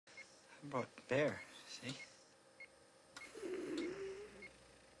I brought Bear, see?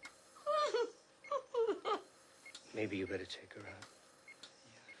 Maybe you better take her out.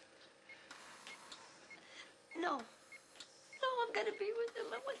 No. No, I'm gonna be with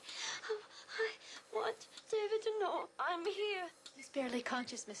him. I want David to know I'm here. He's barely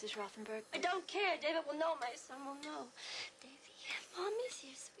conscious, Mrs. Rothenberg. I don't care. David will know. My son will know. Davy, Mom is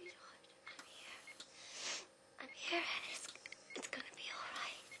here, sweetheart. I'm here. I'm here, and it's gonna be all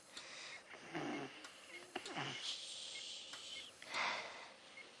right. Shh.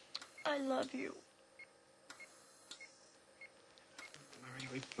 I love you.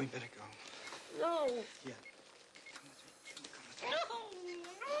 Marie, we better go. No. Yeah. No, no.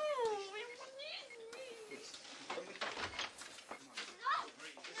 No!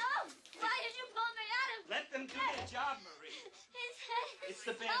 Why did you pull me out of... Let them do their job, Marie. It's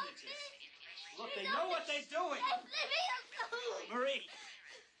the bandages. Look, they know what they're doing. Leave me alone. Marie.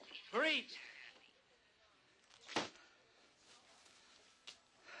 Marie.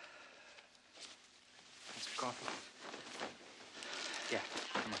 Some coffee? Yeah,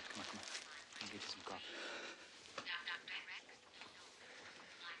 come on. I'll get you some coffee.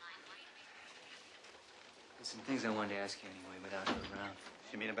 There's some things I wanted to ask you anyway without her around.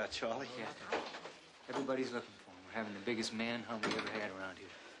 You mean about Charlie? Yeah. Everybody's looking for him. We're having the biggest manhunt we ever had around here.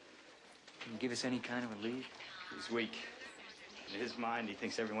 Can you give us any kind of a lead? He's weak. In his mind, he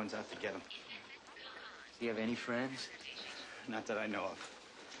thinks everyone's out to get him. Does he have any friends? Not that I know of.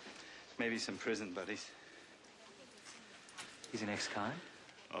 Maybe some prison buddies. He's an ex-con?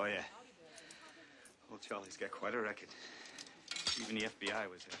 Oh, yeah. Old Charlie's got quite a record. Even the FBI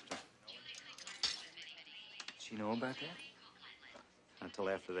was after him. Did she know about that? Not till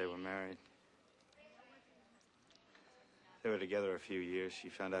after they were married. They were together a few years. She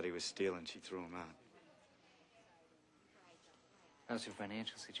found out he was stealing. She threw him out. How's her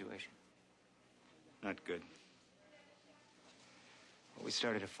financial situation? Not good. Well, we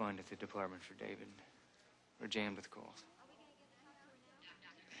started a fund at the department for David. We're jammed with calls.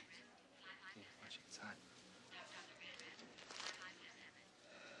 Yeah, watch it. It's hot.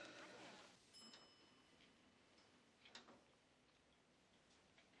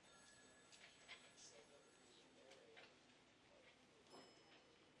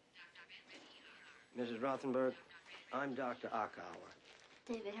 Mrs. Rothenberg, I'm Dr. Acauer.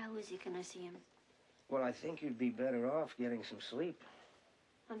 David, how is he? Can I see him? Well, I think you'd be better off getting some sleep.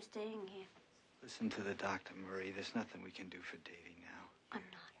 I'm staying here. Listen to the doctor, Marie. There's nothing we can do for Davy now. I'm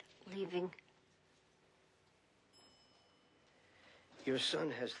not leaving. Your son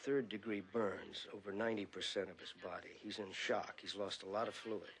has third-degree burns, over 90% of his body. He's in shock. He's lost a lot of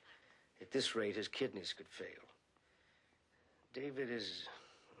fluid. At this rate, his kidneys could fail. David is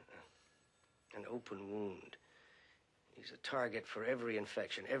an open wound. He's a target for every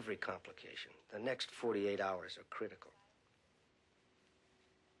infection, every complication. The next 48 hours are critical.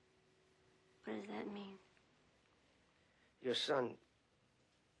 What does that mean? Your son...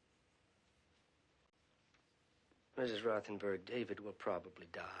 Mrs. Rothenberg, David will probably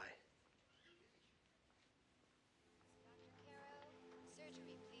die. Dr. Caro,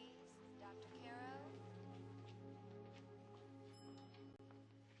 surgery, please. Dr. Caro.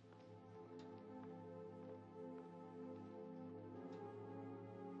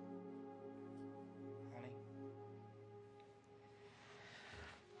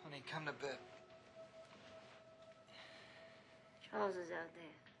 Honey, come to bed. Charles is out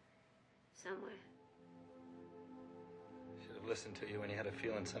there. Somewhere. Should have listened to you when you had a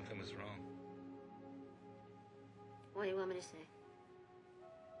feeling something was wrong. What do you want me to say?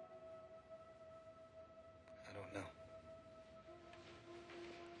 I don't know.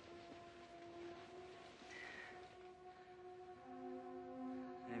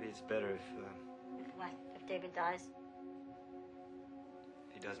 Maybe it's better if If what? If David dies?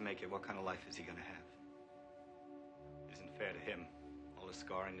 he does make it. What kind of life is he going to have? Isn't fair to him. All the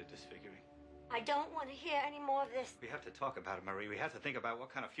scarring, the disfiguring. I don't want to hear any more of this. We have to talk about it, Marie. We have to think about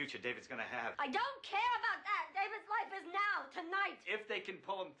what kind of future David's going to have. I don't care about that. David's life is now, tonight. If they can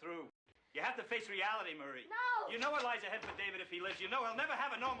pull him through. You have to face reality, Marie. No. You know what lies ahead for David if he lives. You know he'll never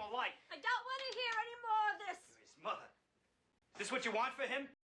have a normal life. I don't want to hear any more of this. You're his mother. Is this what you want for him?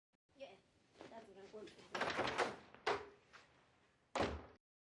 Yeah, that's what I want for him.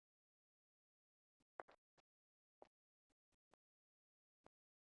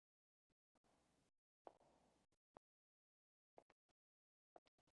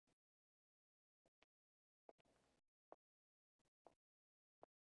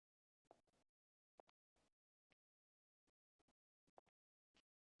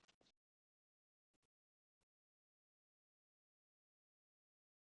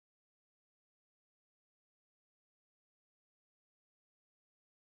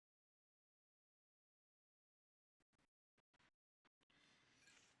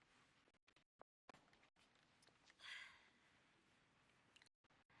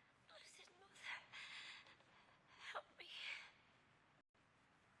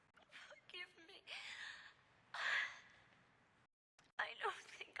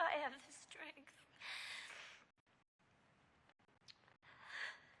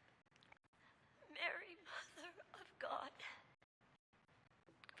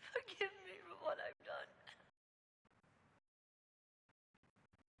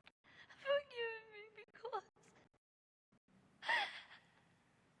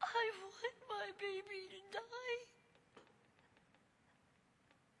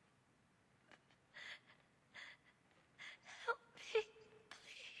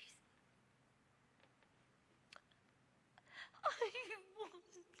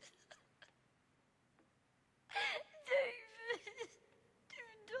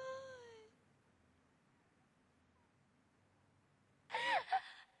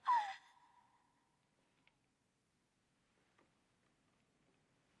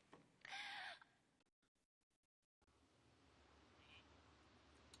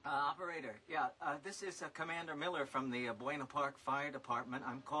 Operator, this is Commander Miller from the Buena Park Fire Department.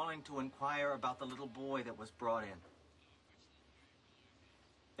 I'm calling to inquire about the little boy that was brought in.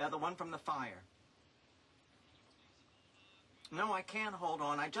 Yeah, the one from the fire. No, I can't hold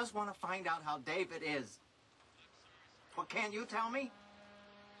on. I just want to find out how David is. Well, can't you tell me?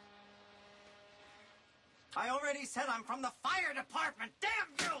 I already said I'm from the fire department.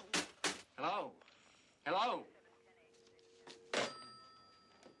 Damn you! Hello? Hello? He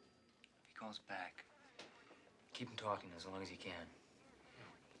calls back. Keep him talking as long as you can.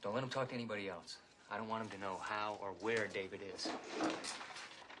 Don't let him talk to anybody else. I don't want him to know how or where David is.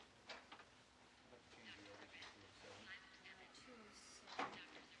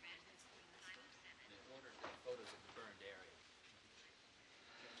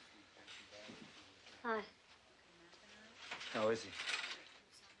 Hi. How is he?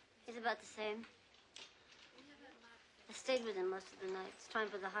 He's about the same. I stayed with him most of the night. It's time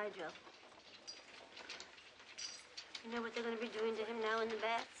for the hydro. You know what they're going to be doing to him now in the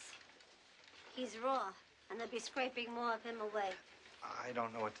baths? He's raw, and they'll be scraping more of him away. I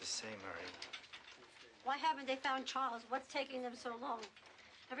don't know what to say, Murray. Why haven't they found Charles? What's taking them so long?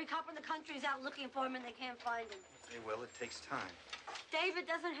 Every cop in the country is out looking for him, and they can't find him. They will. It takes time. David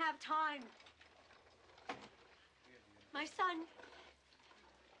doesn't have time. My son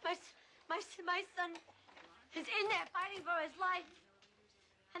is in there fighting for his life.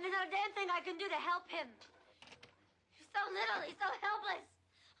 And there's not a damn thing I can do to help him. He's so little, he's so helpless.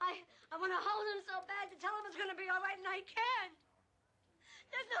 I want to hold him so bad to tell him it's going to be all right, and I can't.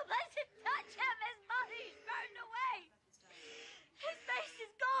 There's no place to touch him. His body's burned away. His face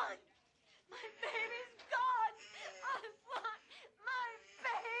is gone. My baby's gone. I want my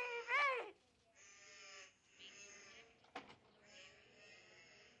baby.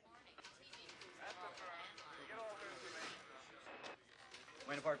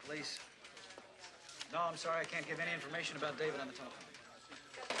 Buena Park Police. No, I'm sorry, I can't give any information about David on the telephone.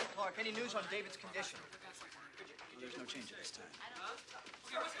 Clark, any news on David's condition? Well, there's no change at this time.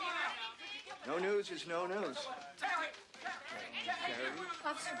 No news is no news.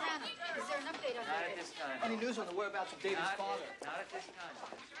 Officer Branham, is there an update on Not at David? this time. Any news on the whereabouts of David's father? Not at this time.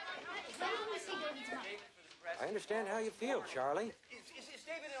 When will we see David tonight? I understand how you feel, Charlie. Is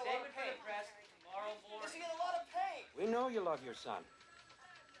David in a lot of pain? Tomorrow morning. Is he in a lot of pain? We know you love your son.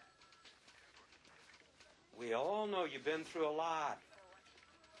 We all know you've been through a lot.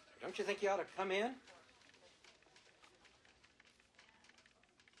 Don't you think you ought to come in?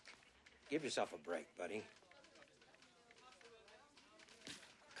 Give yourself a break, buddy.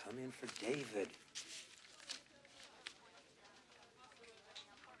 Come in for David.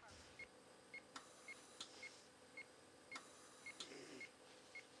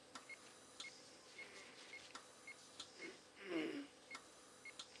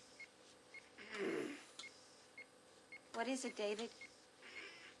 What is it, David?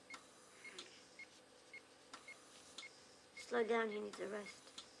 Slow down, he needs a rest.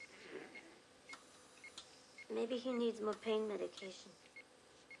 Maybe he needs more pain medication.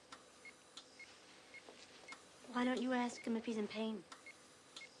 Why don't you ask him if he's in pain?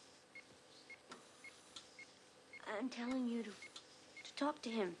 I'm telling you to talk to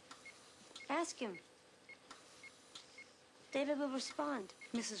him. Ask him. David will respond.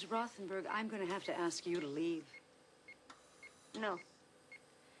 Mrs. Rothenberg, I'm going to have to ask you to leave. No.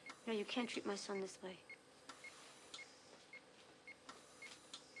 No, you can't treat my son this way.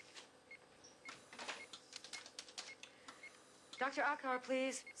 Dr. Akar,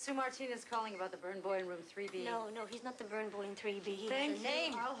 please. Sue Martinez calling about the burn boy in room 3B. No, he's not the burn boy in 3B. He Thank has a you.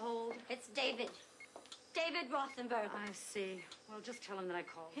 name. I'll hold. It's David. David Rothenberg. I see. Well, just tell him that I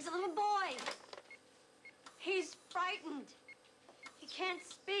called. He's a little boy. He's frightened. He can't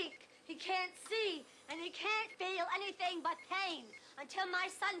speak. He can't see. And he can't feel anything but pain. Until my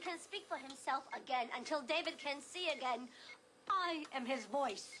son can speak for himself again. Until David can see again. I am his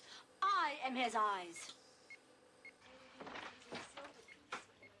voice. I am his eyes.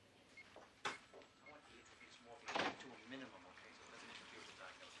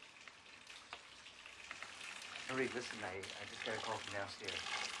 Marie, listen, I just got a call from downstairs.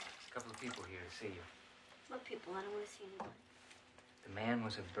 There's a couple of people here to see you. What people? I don't want to see anybody. The man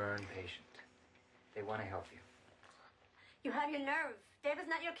was a burn patient. They want to help you. You have your nerve. David's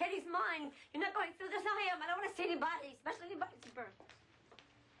not your kid, he's mine. You're not going through this. I am. I don't want to see anybody, especially anybody that's burned.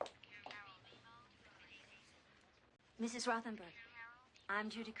 Mrs. Rothenberg, I'm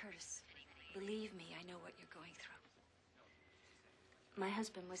Judy Curtis. Believe me, I know what you're going through. My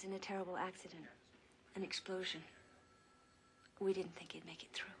husband was in a terrible accident, an explosion. We didn't think he'd make it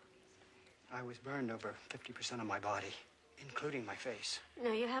through. I was burned over 50% of my body. including my face.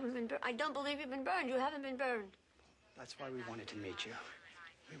 No, you haven't been burned. I don't believe you've been burned. You haven't been burned. That's why we wanted to meet you.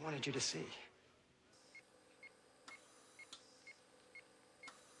 We wanted you to see.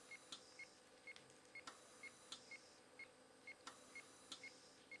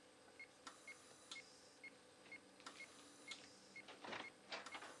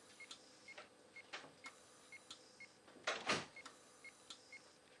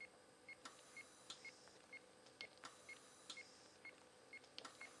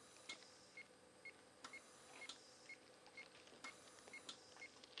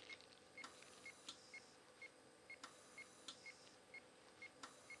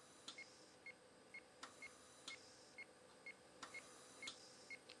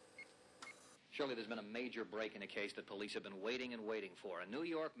 Surely there's been a major break in a case that police have been waiting and waiting for. A New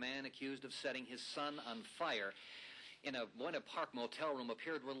York man accused of setting his son on fire in a Buena Park motel room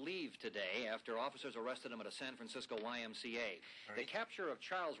appeared relieved today after officers arrested him at a San Francisco YMCA. The capture of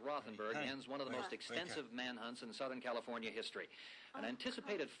Charles Rothenberg ends one of the most extensive manhunts in Southern California history. An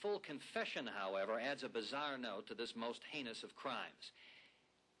anticipated full confession, however, adds a bizarre note to this most heinous of crimes.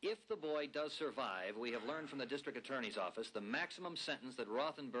 If the boy does survive, we have learned from the district attorney's office the maximum sentence that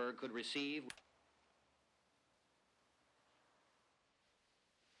Rothenberg could receive.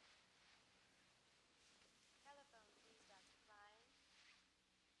 Telephone, please, Dr. Klein.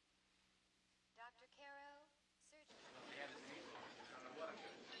 Dr. Caro, surgeon.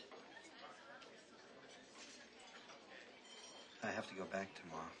 I have to go back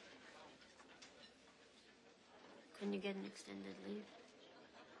tomorrow. Couldn't you get an extended leave?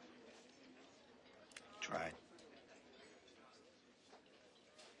 Tried.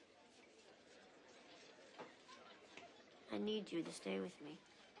 I need you to stay with me.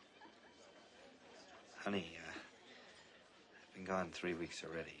 Honey, I've been gone 3 weeks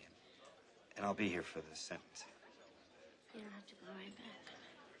already, and I'll be here for the sentence. You don't have to go right back.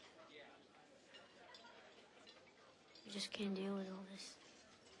 You just can't deal with all this.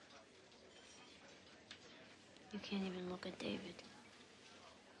 You can't even look at David.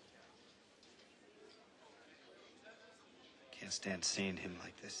 Can't stand seeing him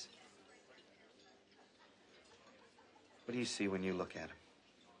like this. What do you see when you look at him?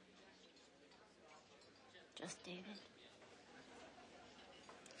 Just David.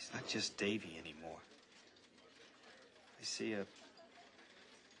 He's not just Davy anymore. I see a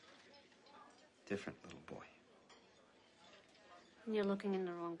different little boy. And you're looking in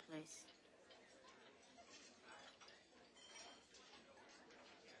the wrong place.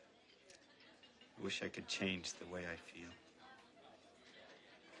 I wish I could change the way I feel.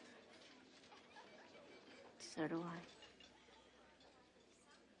 So do I.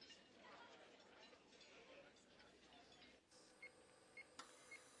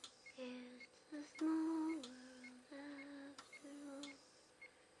 It's a small world after all.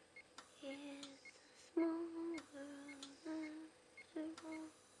 It's a small world after all.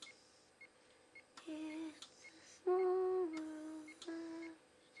 It's a small world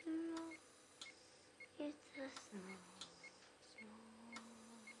after all. It's a small, small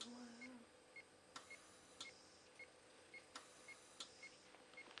world.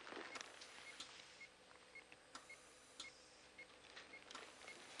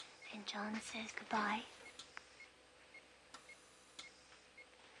 And John says goodbye.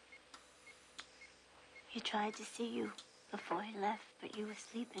 He tried to see you before he left, but you were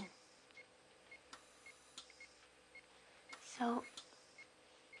sleeping. So,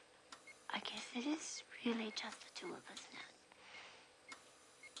 I guess it is really just the two of us now.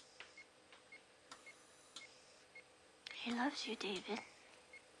 He loves you, David.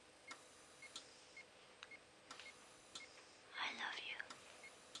 I love you.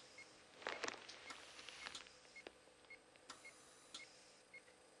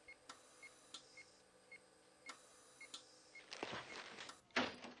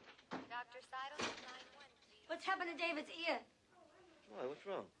 Dr. Seidel, line 1, please. What's happened to David's ear? Why, what's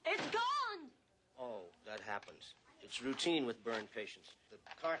wrong? It's gone! Oh, that happens. It's routine with burn patients. The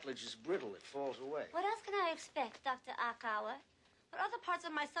cartilage is brittle. It falls away. What else can I expect, Dr. Arkauer? What other parts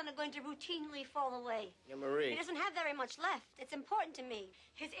of my son are going to routinely fall away? Yeah, Marie. He doesn't have very much left. It's important to me.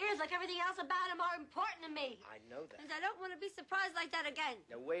 His ears, like everything else about him, are important to me. I know that. And I don't want to be surprised like that again.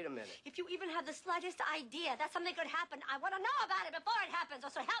 Now, wait a minute. If you even have the slightest idea that something could happen, I want to know about it before it happens.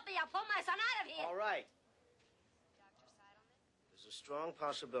 Or so help me, I'll pull my son out of here. All right. Dr. Seidelman? There's a strong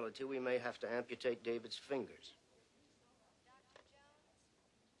possibility we may have to amputate David's fingers. Dr. Jones?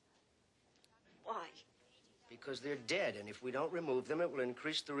 Why? Because they're dead, and if we don't remove them, it will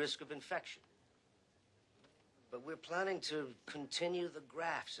increase the risk of infection. But we're planning to continue the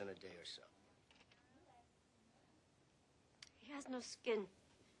grafts in a day or so. He has no skin.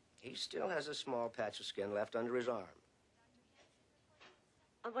 He still has a small patch of skin left under his arm.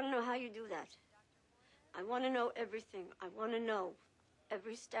 I want to know how you do that. I want to know everything. I want to know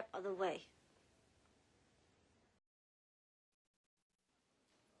every step of the way.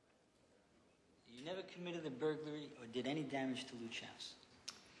 You never committed a burglary or did any damage to Luch House?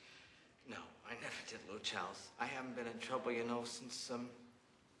 No, I never did Luch House. I haven't been in trouble, you know, since,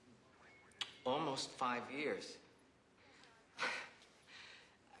 almost 5 years.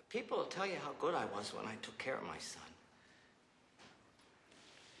 People will tell you how good I was when I took care of my son.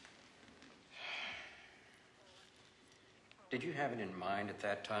 Did you have it in mind at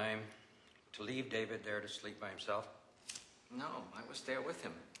that time to leave David there to sleep by himself? No, I was there with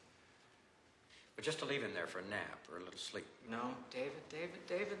him. But just to leave him there for a nap or a little sleep? No,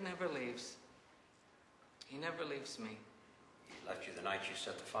 David never leaves. He never leaves me. He left you the night you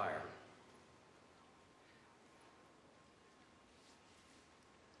set the fire.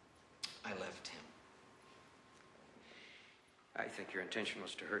 I left him. I think your intention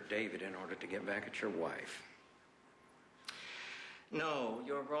was to hurt David in order to get back at your wife. No,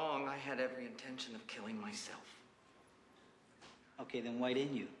 you're wrong. I had every intention of killing myself. Okay, then why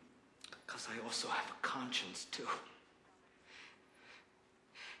didn't you? Because I also have a conscience, too.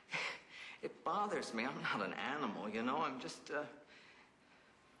 It bothers me. I'm not an animal, you know? I'm just,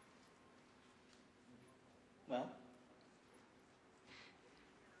 Well?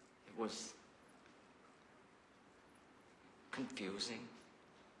 It was confusing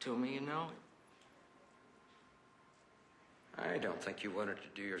to me, you know? I don't think you wanted to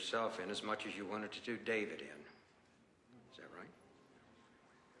do yourself in as much as you wanted to do David in. Is that right?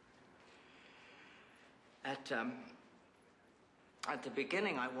 At the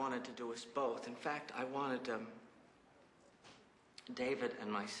beginning, I wanted to do us both. In fact, I wanted David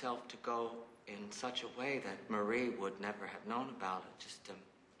and myself to go in such a way that Marie would never have known about it. Just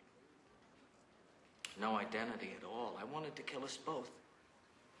no identity at all. I wanted to kill us both.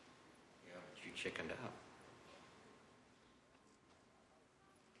 Yeah, but you chickened out.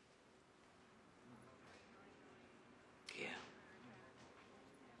 Yeah.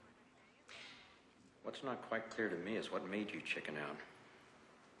 What's not quite clear to me is what made you chicken out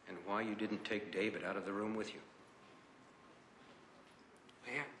and why you didn't take David out of the room with you.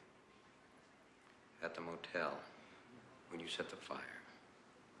 Where? At the motel when you set the fire.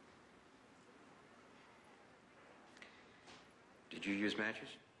 Did you use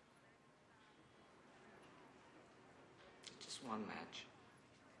matches? Just one match.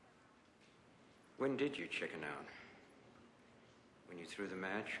 When did you chicken out? When you threw the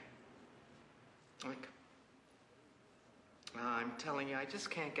match? Like, I'm telling you, I just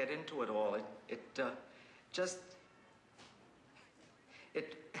can't get into it all. It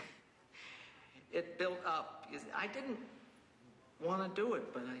built up. I didn't want to do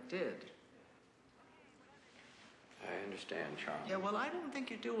it, but I did. I understand, Charlie. Yeah, well, I don't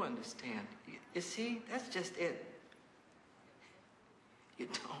think you do understand. You see, that's just it. You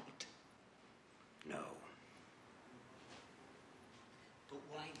don't. No. But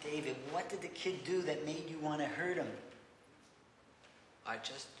why, David? What did the kid do that made you want to hurt him? I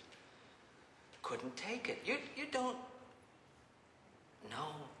just couldn't take it. You don't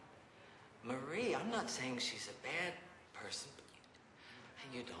know Marie. I'm not saying she's a bad person, but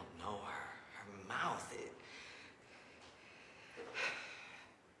you don't know her mouth.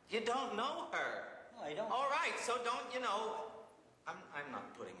 You don't know her. No, I don't. All right, so don't, you know, I'm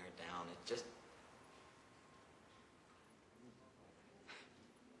not putting her down. It just...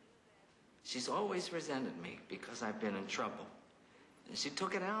 She's always resented me because I've been in trouble. And she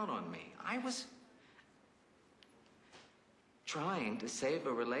took it out on me. I was trying to save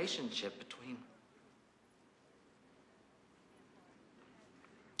a relationship between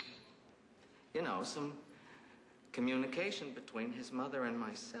some communication between his mother and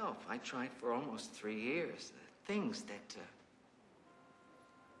myself. I tried for almost 3 years. Things that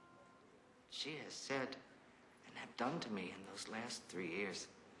she has said and have done to me in those last 3 years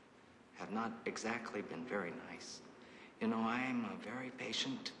have not exactly been very nice. You know, I am a very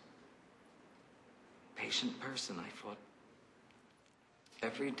patient person. I fought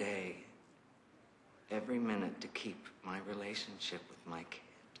every day, every minute to keep my relationship with my kid.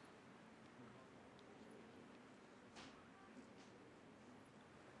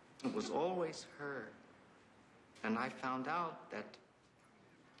 It was always her. And I found out that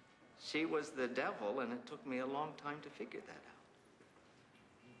she was the devil, and it took me a long time to figure that out.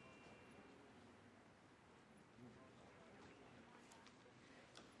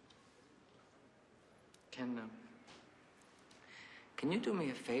 Can you do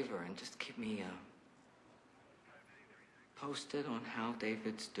me a favor and just keep me posted on how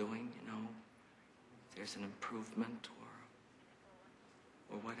David's doing, you know? If there's an improvement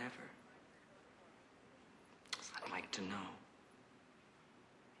or whatever. I'd like to know.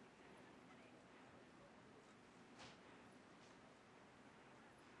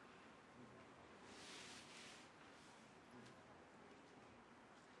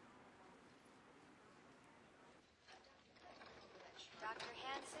 Dr.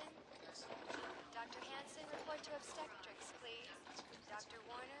 Hansen? Dr. Hansen, report to obstetrics, please. Dr.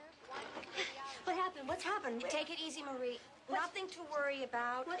 Warner, one radiologist. What happened? What's happened? Take it easy, Marie. Nothing to worry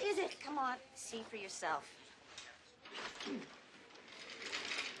about. What is it? Come on, see for yourself.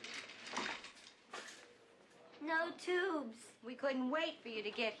 No tubes. We couldn't wait for you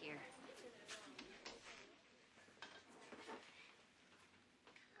to get here.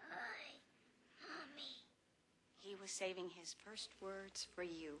 Hi, Mommy. He was saving his first words for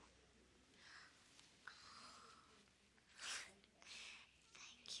you.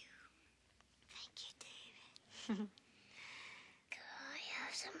 Thank you. Thank you, David. Could I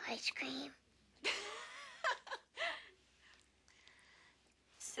have some ice cream?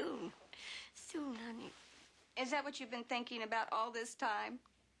 Soon. Soon, honey. Is that what you've been thinking about all this time?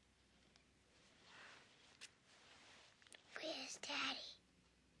 Where's Daddy?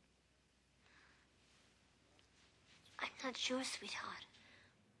 I'm not sure, sweetheart.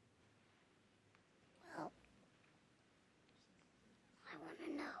 Well, I want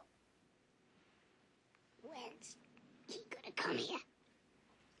to know. When's he gonna come here?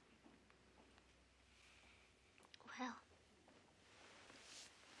 Well,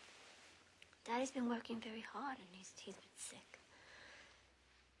 Daddy's been working very hard and he's been sick.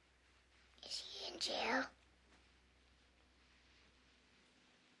 Is he in jail?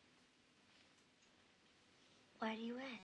 Why do you ask?